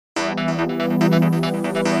Hello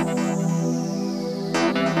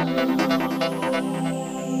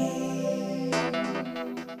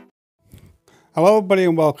everybody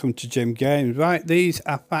and welcome to Jim Games. Right, these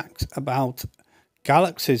are facts about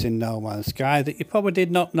galaxies in No Man's Sky that you probably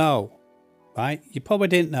did not know. Right, you probably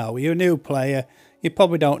didn't know. You're a new player, you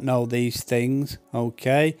probably don't know these things.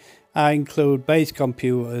 Okay, I include base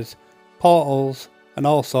computers, portals and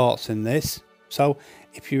all sorts in this. So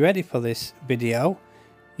if you're ready for this video,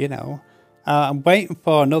 you know, I'm waiting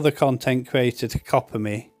for another content creator to copy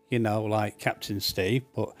me, you know, like Captain Steve,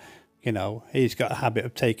 but you know, he's got a habit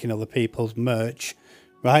of taking other people's merch,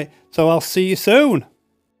 right? So I'll see you soon.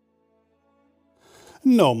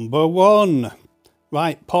 Number 1.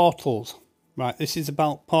 Right, portals. Right, this is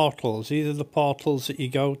about portals. These are the portals that you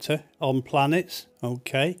go to on planets,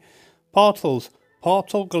 okay? Portals.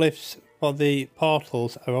 Portal glyphs for the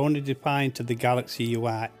portals are only defined to the galaxy you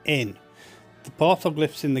are in. The portal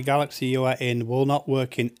glyphs in the galaxy you are in will not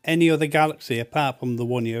work in any other galaxy apart from the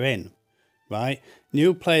one you're in. Right,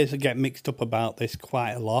 new players get mixed up about this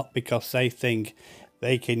quite a lot because they think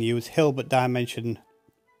they can use Hilbert dimension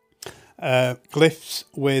glyphs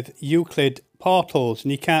with Euclid portals,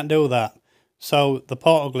 and you can't do that. So the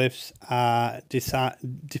portal glyphs are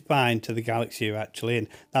defined to the galaxy you're actually in.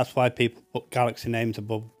 That's why people put galaxy names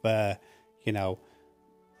above, you know,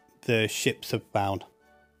 the ships have found.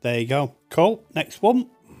 There you go. Cool. Next one.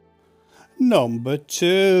 Number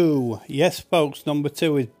 2. Yes, folks, number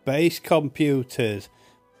 2 is base computers.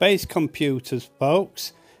 Base computers,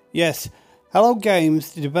 folks. Yes, Hello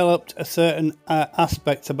Games developed a certain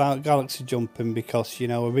aspect about galaxy jumping because, you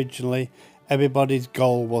know, originally everybody's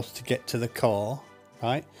goal was to get to the core,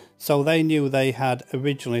 right? So they knew they had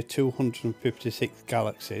originally 256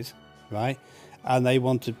 galaxies, right? And they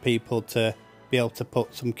wanted people to be able to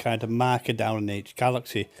put some kind of marker down in each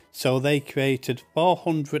galaxy. So they created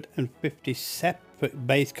 450 separate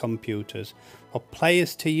base computers for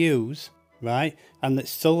players to use, right? And it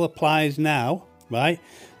still applies now, right?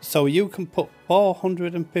 So you can put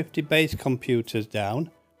 450 base computers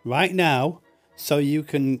down right now, so you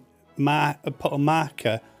can put a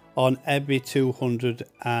marker on every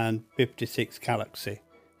 256 galaxy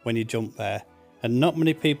when you jump there. And not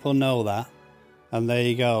many people know that. And there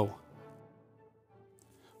you go.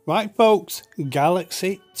 Right, folks,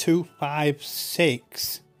 Galaxy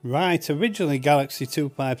 256. Right, originally Galaxy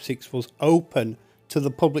 256 was open to the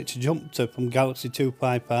public to jump to from Galaxy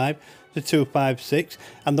 255 to 256.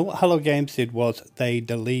 And what Hello Games did was they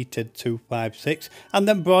deleted 256 and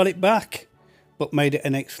then brought it back, but made it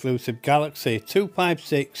an exclusive galaxy.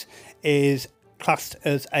 256 is classed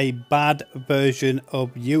as a bad version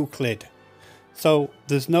of Euclid. So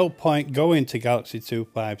there's no point going to Galaxy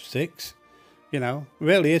 256. You know,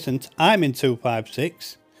 really isn't. I'm in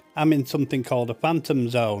 256. I'm in something called a phantom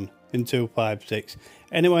zone in 256.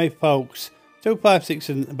 Anyway, folks, 256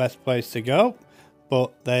 isn't the best place to go,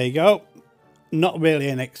 but there you go. Not really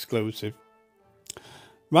an exclusive.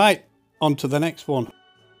 Right, on to the next one.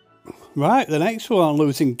 Right, the next one, I'm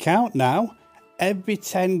losing count now. Every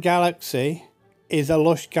 10 galaxy is a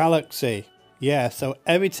lush galaxy. Yeah, so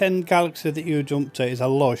every 10 galaxy that you jump to is a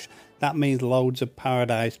lush. That means loads of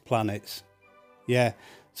paradise planets. Yeah,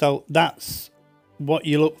 so that's what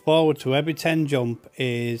you look forward to. Every 10 jump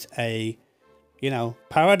is a, you know,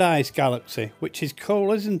 paradise galaxy, which is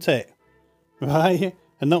cool, isn't it? Right?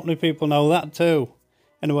 And not many people know that too.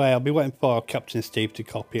 Anyway, I'll be waiting for Captain Steve to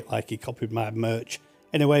copy it like he copied my merch.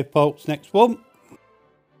 Anyway, folks, next one.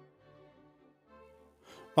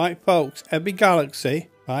 Right, folks, every galaxy,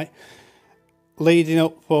 right, leading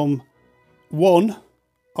up from 1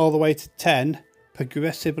 all the way to 10,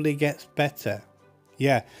 progressively gets better.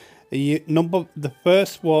 Yeah, the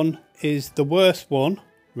first one is the worst one,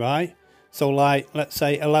 right? So like, let's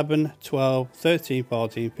say 11, 12, 13,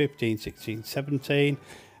 14, 15, 16, 17,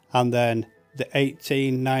 and then the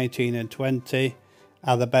 18, 19 and 20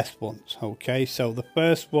 are the best ones, okay? So the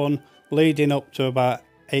first one leading up to about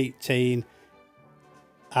 18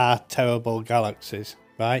 are terrible galaxies,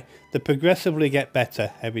 right? They progressively get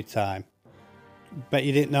better every time. Bet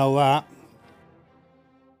you didn't know that.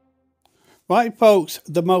 Right, folks,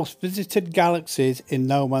 the most visited galaxies in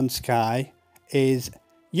No Man's Sky is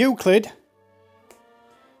Euclid,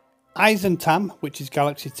 Eisentam, which is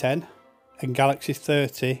Galaxy 10, and Galaxy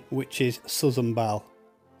 30, which is Susanbal.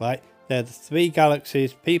 Right, they're the 3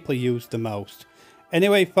 galaxies people use the most.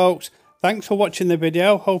 Anyway, folks, thanks for watching the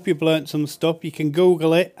video. Hope you've learnt some stuff. You can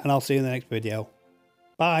Google it, and I'll see you in the next video.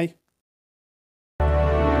 Bye.